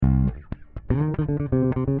Hello,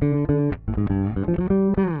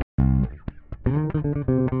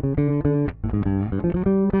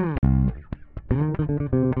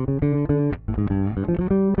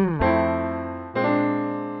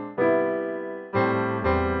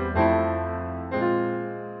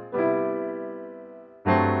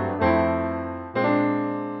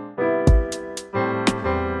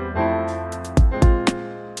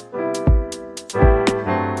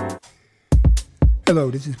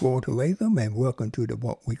 this is Walter Latham, and welcome to the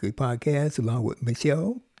Walk Weekly Podcast, along with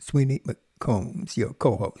Michelle Sweeney McCombs, your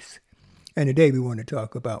co-host. And today we want to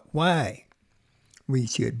talk about why we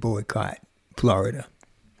should boycott Florida.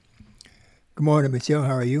 Good morning, Michelle.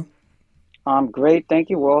 How are you? I'm great. Thank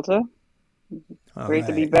you, Walter. Great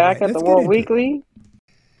to be back at the Walk Weekly.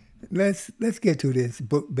 Let's get to this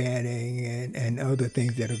book banning and other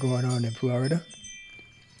things that are going on in Florida.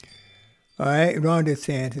 All right, Ron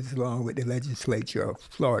DeSantis, along with the legislature of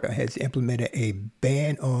Florida, has implemented a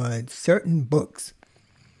ban on certain books.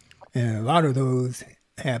 And a lot of those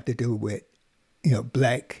have to do with,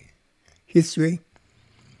 Black history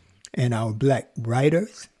and our Black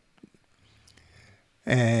writers.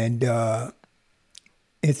 And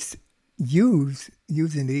it's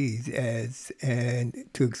using these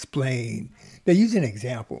to explain. They use an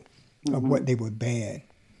example of what they would ban,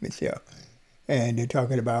 Michelle. And they're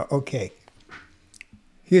talking about, okay,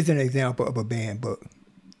 here's an example of a banned book.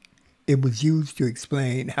 It was used to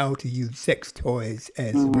explain how to use sex toys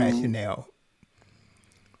as rationale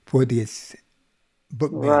for this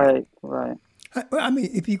book banning. Right. I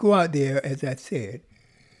mean, if you go out there, as I said,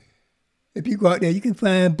 you can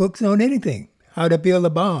find books on anything. How to build a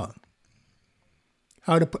bomb.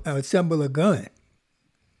 How to assemble a gun.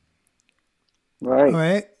 Right. All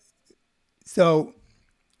right? So,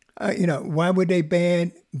 why would they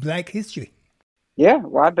ban Black history? Yeah,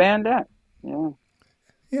 why ban that? Yeah.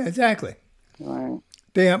 Yeah, exactly. Right.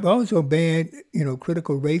 They have also banned,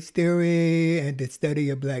 critical race theory and the study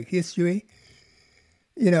of Black history.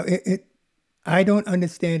 I don't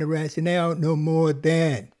understand the rationale no more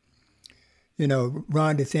than,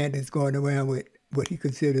 Ron DeSantis going around with what he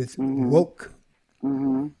considers woke.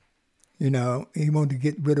 Mm-hmm. He wanted to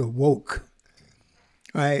get rid of woke.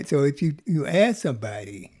 All right, so if you ask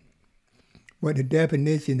somebody what the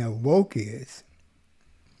definition of woke is,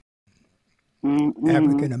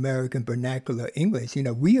 African American vernacular English,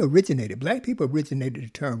 Black people originated the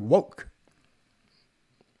term woke.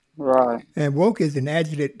 Right. And woke is an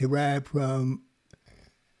adjective derived from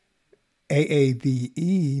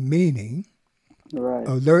AAVE, meaning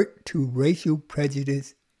alert to racial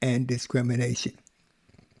prejudice and discrimination.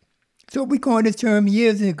 So we coined this term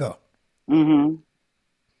years ago. Mm-hmm.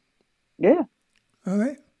 Yeah. All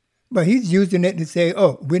right. But he's using it to say,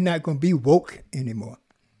 we're not going to be woke anymore.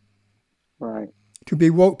 Right. To be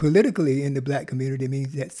woke politically in the Black community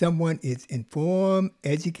means that someone is informed,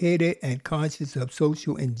 educated, and conscious of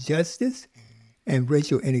social injustice and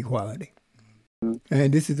racial inequality. Mm-hmm.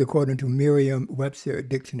 And this is according to Merriam-Webster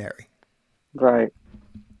Dictionary. Right.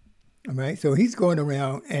 All right. So he's going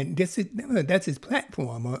around, and that's his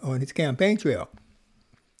platform on his campaign trail,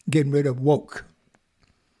 getting rid of woke.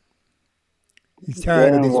 He's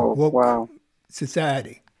tired of this woke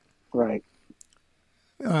society. Right.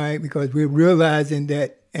 All right, because we're realizing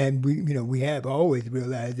that, and we have always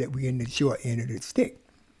realized that we're in the short end of the stick.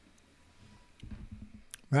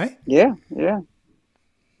 Right? Yeah,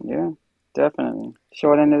 definitely.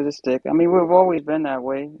 Short end of the stick. I mean, we've always been that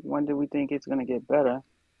way. When do we think it's going to get better?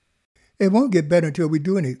 It won't get better until we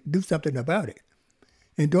do something about it.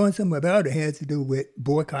 And doing something about it has to do with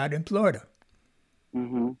boycotting Florida.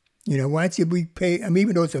 Mm-hmm. Why should we pay,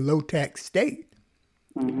 even though it's a low-tax state,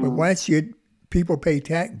 but why should people pay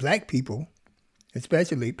tax, Black people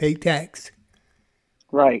especially, pay tax?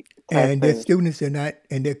 Right. And their students are not,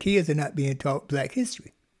 and their kids are not being taught Black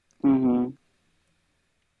history. Mm-hmm.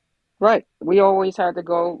 Right. We always had to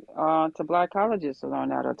go to Black colleges to learn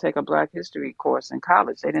that, or take a Black history course in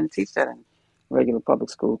college. They didn't teach that in regular public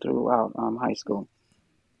school throughout high school.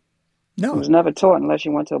 No. It was never taught unless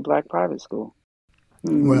you went to a Black private school.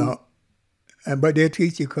 Mm-hmm. Well, but they'll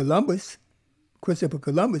teach you Christopher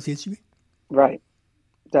Columbus history. Right.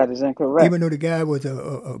 That is incorrect. Even though the guy was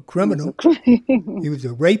a criminal, he was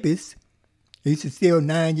a rapist. He used to steal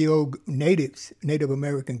 9-year-old Native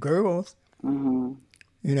American girls, for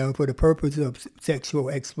the purpose of sexual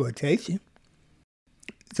exploitation.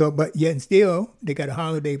 So, but yet and still, they got a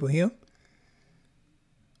holiday for him.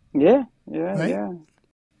 Yeah. Right? Yeah.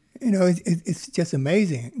 It's just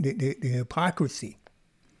amazing, the hypocrisy.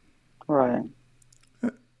 Right.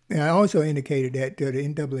 And I also indicated that the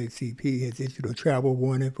NAACP has issued a travel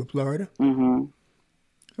warning for Florida. Mm-hmm.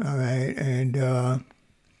 All right, and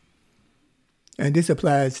this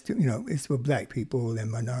applies to it's for black people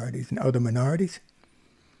and minorities and other minorities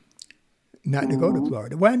not to go to Hmm.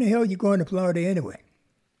 Florida. Why in the hell are you going to Florida anyway?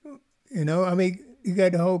 I mean, you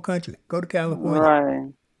got the whole country. Go to California.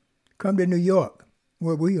 Right. Come to New York,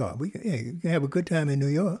 where we are. You can have a good time in New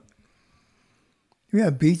York. We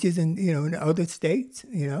have beaches in other states.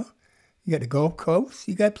 You got the Gulf Coast.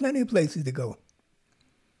 You got plenty of places to go.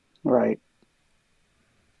 Right.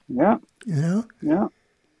 Yeah. You know, Yeah.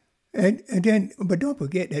 and then but don't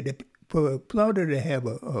forget that for Florida to have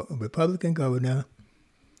a Republican governor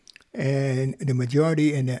and the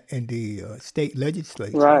majority in the state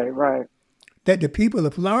legislature, Right. Right. that the people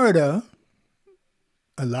of Florida,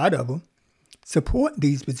 a lot of them, support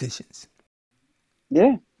these positions.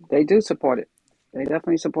 Yeah. They do support it. They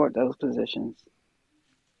definitely support those positions.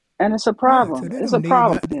 And it's a Yeah, so problem. they It's a don't need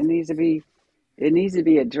problem. my. It needs to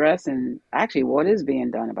be addressed, and actually what is being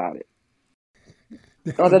done about it.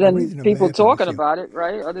 Other The than reason I'm people laughing, talking Michelle. about it,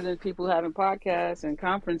 right? Other than people having podcasts and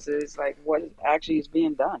conferences, like what actually is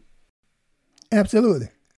being done. Absolutely.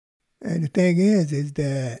 And the thing is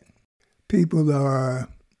that people are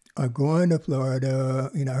going to Florida.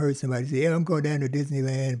 I heard somebody say, "Yeah, I'm going down to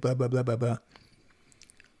Disneyland." Blah blah blah blah blah.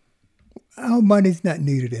 Our money's not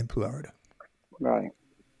needed in Florida. Right.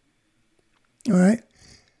 All right.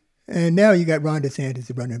 And now you got Ron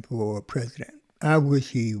DeSantis running for president. I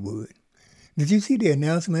wish he would. Did you see the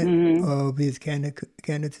announcement Hmm. of his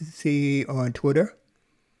candidacy on Twitter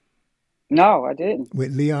No, I didn't.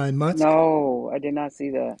 with Leon Musk? No, I did not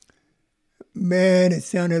see that. Man, it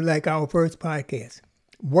sounded like our first podcast.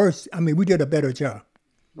 Worse, I mean, we did a better job.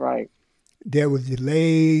 Right. There was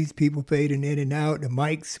delays, people fading in and out. The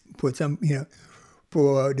mics for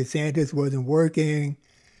DeSantis wasn't working.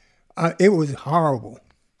 It was horrible.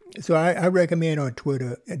 So I recommend on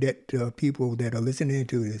Twitter that people that are listening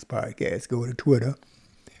to this podcast go to Twitter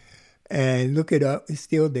and look it up. It's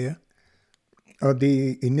still there. Of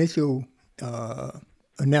the initial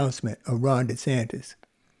announcement of Ron DeSantis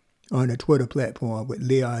on a Twitter platform with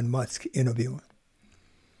Leon Musk interviewing.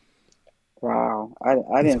 Wow. I It's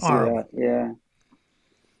didn't see that. horrible. Yeah.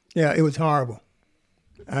 Yeah, it was horrible.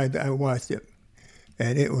 I watched it,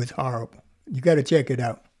 and it was horrible. You got to check it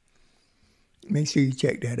out. Make sure you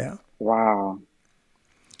check that out. Wow.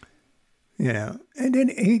 And then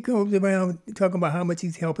he goes around talking about how much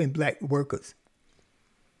he's helping black workers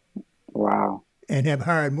Wow. and have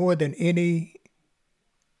hired more than any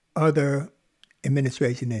other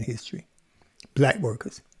administration in history. Black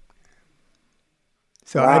workers.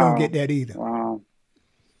 So I don't get Wow. that either. Wow.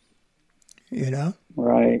 You know.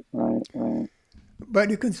 Right. Right. Right. But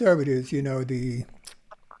the conservatives, they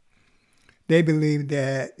believe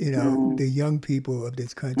that Hmm. the young people of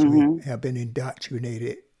this country Hmm. have been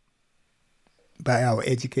indoctrinated by our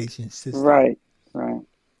education system. Right. Right.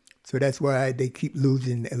 So that's why they keep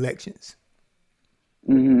losing elections,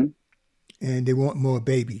 Hmm. and they want more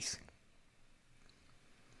babies.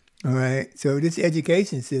 All right. So this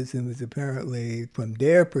education system is apparently, from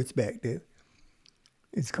their perspective,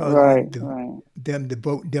 it's Right. causing Right. them to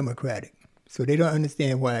vote Democratic. So they don't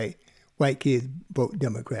understand why white kids vote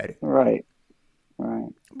Democratic. Right.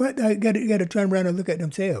 Right. But I got to turn around and look at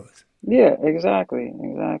themselves. Yeah. Exactly.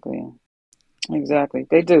 Exactly. Exactly.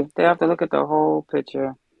 They do. They have to look at the whole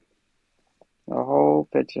picture. The whole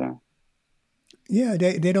picture. Yeah,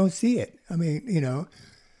 they don't see it. I mean,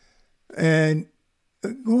 and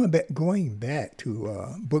going back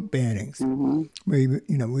to book bannings, Hmm.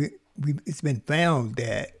 we it's been found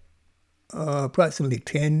that approximately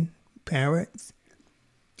 10 parents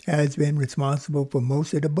has been responsible for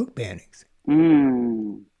most of the book bannings.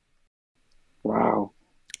 Mm. Wow.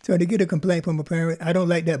 So to get a complaint from a parent, I don't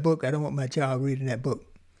like that book. I don't want my child reading that book.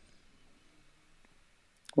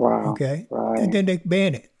 Wow. Okay, and Right. then they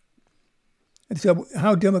ban it. And so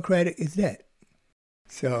how democratic is that?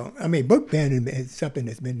 So I mean, book banning is something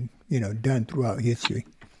that's been done throughout history.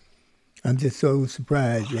 I'm just so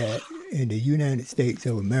surprised that in the United States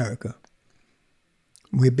of America,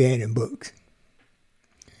 we're banning books.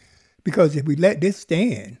 Because if we let this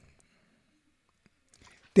stand,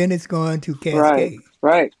 then it's going to Right. cascade.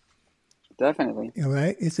 Right. Definitely. All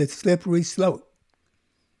right? It's a slippery slope.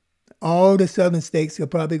 All the southern states are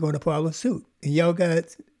probably going to follow suit. And y'all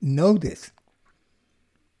guys know this.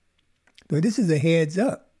 So this is a heads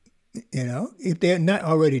up. If they're not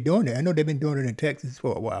already doing it. I know they've been doing it in Texas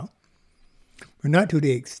for a while, but not to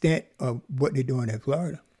the extent of what they're doing in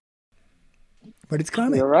Florida. But it's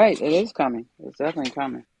coming. You're right. It is coming. It's definitely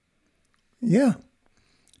coming. Yeah.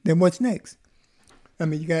 Then what's next? I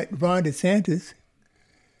mean, you got Ron DeSantis,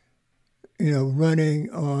 running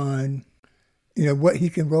on what he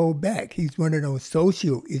can roll back. He's running on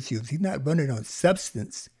social issues. He's not running on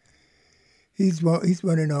substance. He's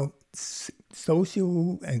running on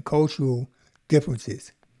social and cultural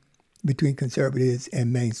differences between conservatives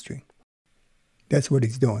and mainstream. That's what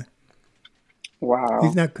he's doing. He's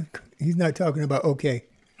Wow. not he's not talking about, okay,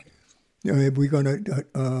 if we're gonna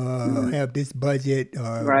Mm, have this budget, or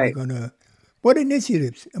we're right. gonna what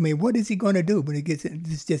initiatives? I mean, what is he gonna do when he gets in,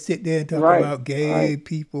 just sit there and talk Right. about Right. gay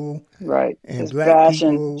people Right. and Just black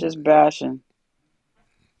bashing. people? Just bashing.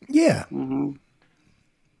 Yeah, Hmm.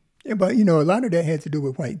 yeah, but a lot of that has to do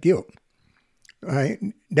with white guilt, right?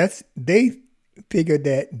 They figure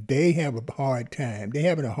that they have a hard time. They're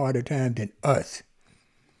having a harder time than us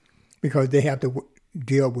because they have to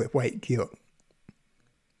deal with white guilt.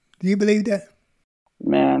 Do you believe that?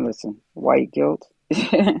 Man, listen, white guilt.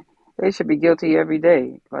 They should be guilty every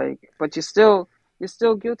day. Like, but you're still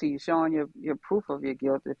guilty. You're showing your proof of your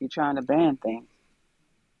guilt if you're trying to ban things.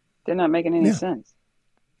 They're not making any Yeah, sense.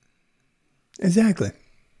 exactly.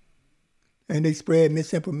 And they spread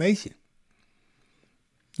misinformation.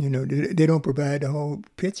 They don't provide the whole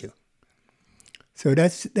picture. So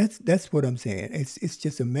that's what I'm saying. It's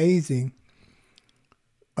just amazing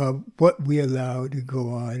what we allow to go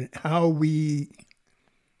on, how we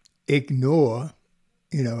ignore,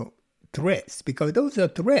 you know, threats, because those are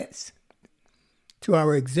threats to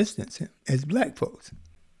our existence as black folks.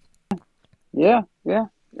 Yeah, yeah.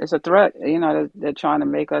 It's a threat. They're trying to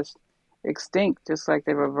make us extinct, just like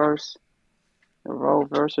they reverse the Roe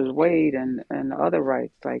versus Wade and other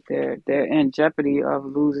rights. Like they're in jeopardy of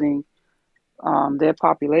losing their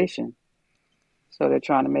population. So they're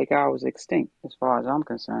trying to make ours extinct, as far as I'm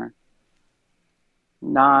concerned.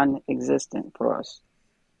 Non-existent for us.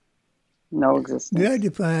 No Did I existence.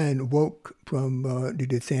 define woke from the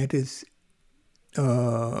DeSantis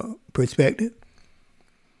perspective?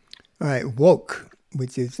 All right, woke,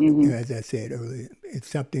 which is, Hmm. as I said earlier,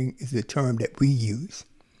 is a term that we use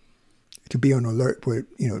to be on alert for,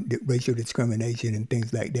 racial discrimination and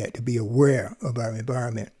things like that, to be aware of our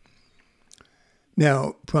environment.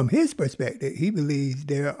 Now, from his perspective, he believes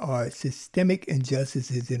there are systemic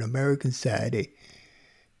injustices in American society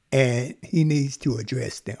and he needs to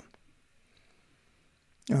address them.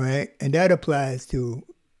 All right. And that applies to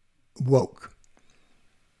woke.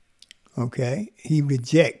 Okay. He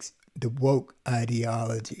rejects the woke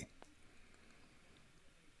ideology.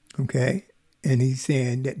 Okay. And he's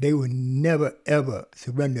saying that they will never, ever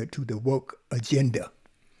surrender to the woke agenda.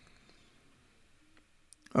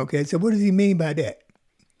 Okay. So what does he mean by that?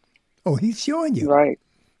 Oh, he's showing you Right.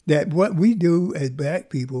 that what we do as black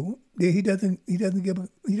people, he doesn't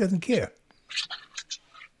care.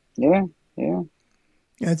 Yeah. Yeah.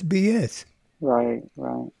 That's BS. Right.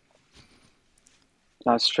 Right.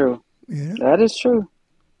 That's true. You know? That is true.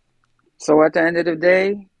 So at the end of the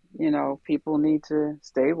day, people need to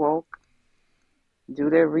stay woke, do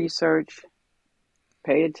their research,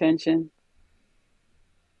 pay attention,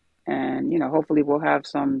 and hopefully we'll have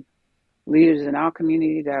some leaders in our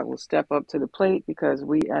community that will step up to the plate because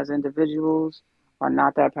we as individuals are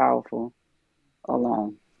not that powerful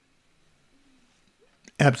alone.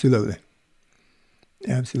 Absolutely.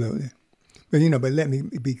 Absolutely. But let me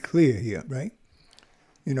be clear here, right?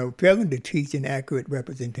 Failing to teach an accurate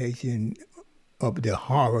representation of the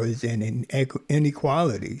horrors and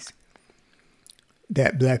inequalities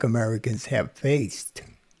that black Americans have faced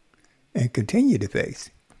and continue to face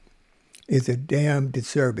is a damn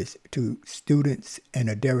disservice to students and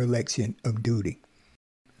a dereliction of duty.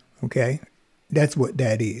 Okay? That's what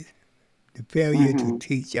that is. The failure to Hmm.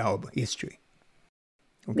 teach our history.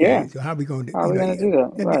 Yeah. Okay? So how are we going to, How are we going to do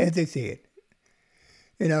that? Right. as they said,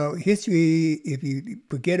 history, if you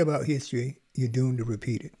forget about history, you're doomed to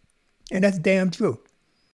repeat it. And that's damn true.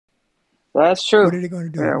 That's What true. are they going to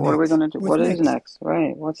do Yeah. What are we next? going to do? What's What is next? next?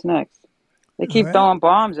 Right. What's next? They All keep right. throwing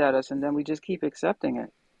bombs at us and then we just keep accepting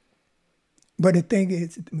it. But the thing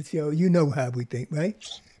is, Michelle, you know how we think, right?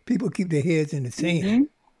 People keep their heads in the sand. Hmm.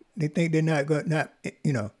 They think they're not going,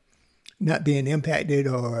 not being impacted,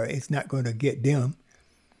 or it's not going to get them.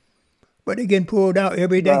 But they're getting pulled out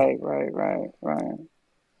every day. Right. Right. Right. Right.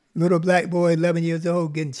 Little black boy, 11 years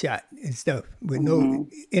old, getting shot and stuff with no Hmm.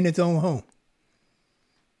 in its own home.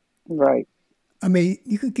 Right. I mean,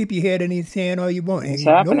 you can keep your head in the sand all you want and It's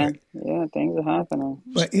ignore happening. it, Yeah. Things are happening.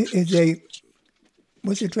 but it is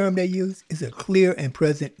what's the term they use? It's a clear and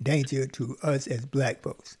present danger to us as black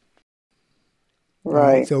folks. All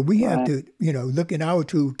right, Right. so we have Right. to, look in our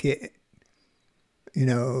toolkit,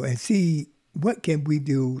 and see what can we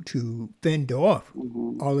do to fend off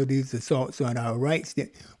Hmm. all of these assaults on our rights.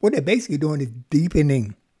 What they're basically doing is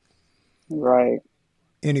deepening Right.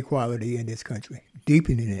 inequality in this country,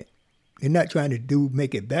 deepening it. They're not trying to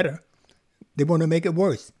make it better. They want to make it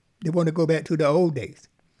worse. They want to go back to the old days.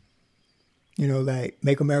 Like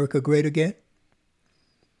make America great again.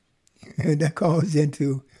 And that calls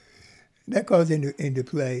into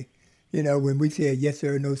play. When we said yes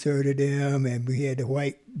sir, no sir to them, and we had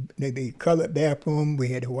the colored bathroom, we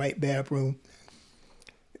had the white bathroom.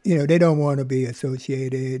 They don't want to be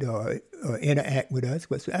associated or interact with us.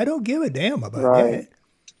 But I don't give a damn about Right. that.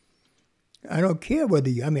 I don't care whether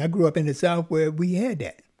I grew up in the South where we had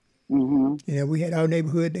that. Mm-hmm. We had our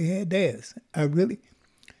neighborhood, they had theirs.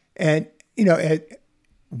 And,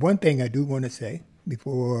 one thing I do want to say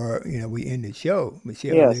before, we end the show,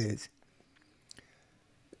 Michelle, Yes. is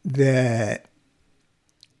that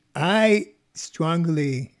I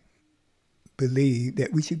strongly believe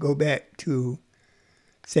that we should go back to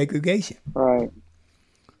segregation. Right.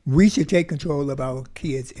 We should take control of our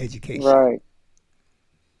kids' education. Right. All right?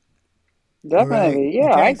 Definitely. The Yeah,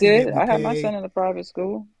 I taxes did. that we I had my son pay. in a private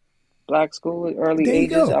school, black school at early There you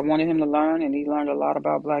ages. I go. wanted him to learn, and he learned a lot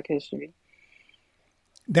about Black history.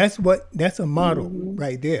 That's a model Mm-hmm.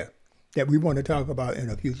 right there that we want to talk about in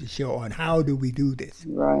a future show on how do we do this.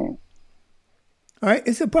 Right. All right,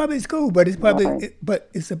 it's a public school, but Right.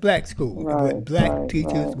 it's a black school Right. with black Right.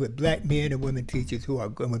 teachers, Right. with black men and women teachers who are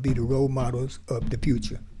going to be the role models of the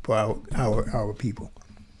future for our people.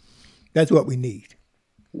 That's what we need.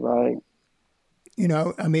 Right.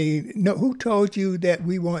 No, who told you that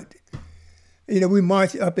we want? We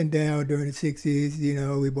marched up and down during the '60s.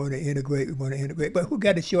 We want to integrate, but who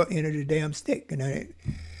got the short end of the damn stick?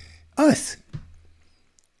 Us.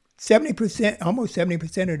 70%, almost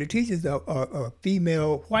 70% of the teachers are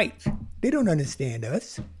female white. They don't understand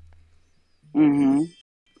us. Mm-hmm.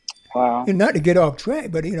 Wow. And not to get off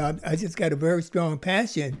track, but I just got a very strong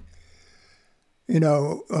passion.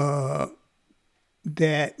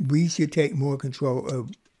 That we should take more control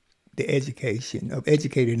of the education of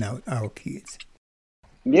educating our kids.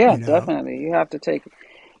 Yeah, You know, definitely. You have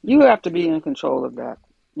to be in control of that.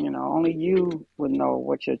 Only you would know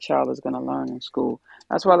what your child is going to learn in school.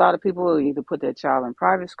 That's why a lot of people will either put their child in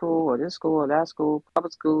private school or this school or that school,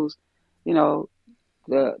 public schools. You know,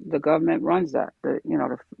 the government runs that. The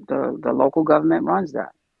local government runs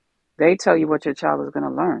that. They tell you what your child is going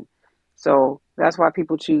to learn. So that's why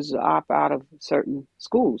people choose to opt out of certain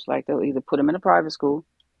schools. Like they'll either put them in a private school,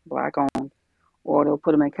 black owned, or they'll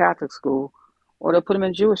put them in Catholic school, or they'll put them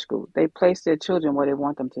in Jewish school. They place their children where they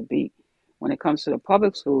want them to be. When it comes to the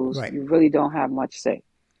public schools, right. you really don't have much say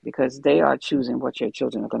because they are choosing what your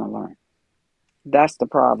children are going to learn. That's the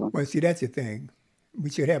problem, Well, see, that's the thing. We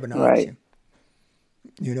should have an right? option.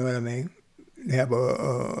 You know what I mean? Have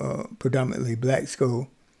a predominantly black school,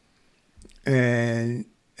 and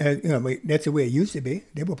that's the way it used to be.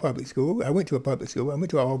 They were public school. I went to a public school. I went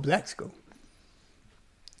to an all black school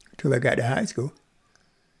till I got to high school.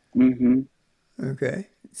 Mm-hmm. Okay,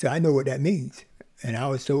 so I know what that means, and I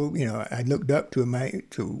was so I looked up to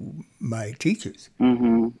my teachers.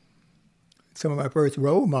 Mm-hmm. Some of my first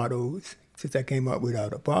role models, since I came up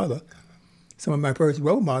without a father, some of my first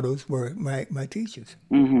role models were my teachers,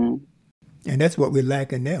 Mm-hmm. and that's what we're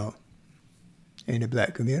lacking now in the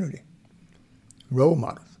black community. Role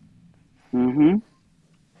models. Mm-hmm.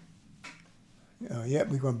 Yeah,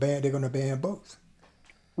 they're gonna ban both.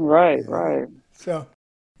 Right, You know, right. so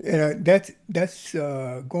that's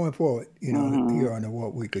going forward. Mm-hmm. Here on the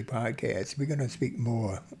Walk Weekly podcast, we're gonna speak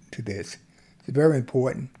more to this. It's very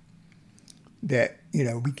important that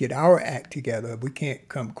we get our act together. We can't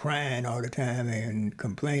come crying all the time and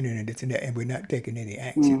complaining and this and that, and we're not taking any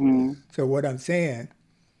action. Mm-hmm. So what I'm saying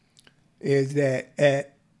is that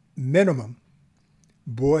at minimum,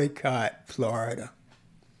 boycott Florida,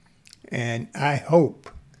 and I hope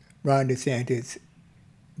Ron DeSantis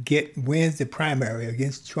wins the primary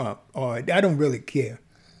against Trump. Or I don't really care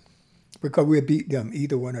because we'll beat them.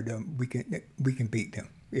 Either one of them, we can beat them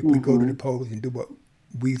if we go to Mm-hmm. the polls and do what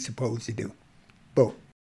we're supposed to do. Vote.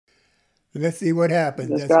 Let's see what happens.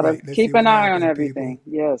 Just That's gotta right. Let's see keep an what eye on happens, people. everything.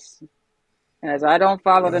 Yes. As I don't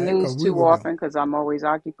follow All the right, because news we too will. often because I'm always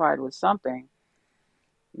occupied with something,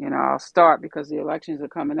 I'll start because the elections are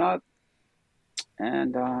coming up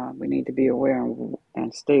and we need to be aware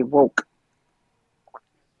and stay woke.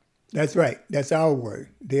 That's right. That's our word.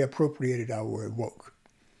 They appropriated our word woke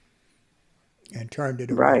and turned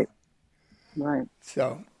it around. Right, right.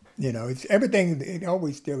 So, it's everything. It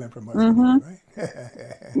always stealing from us Mm-hmm. anyway,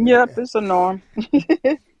 right? Yep, it's a norm.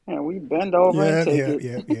 And we bend over and Yeah, take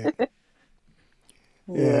yeah, it. yeah, yeah.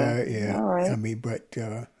 Yeah. Yeah, yeah. All right. But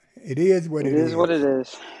it is what It it is what it is.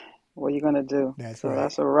 is. What are you going to do? That's So right.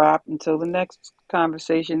 that's a wrap until the next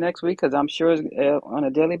conversation next week, because I'm sure on a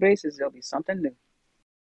daily basis there'll be something new.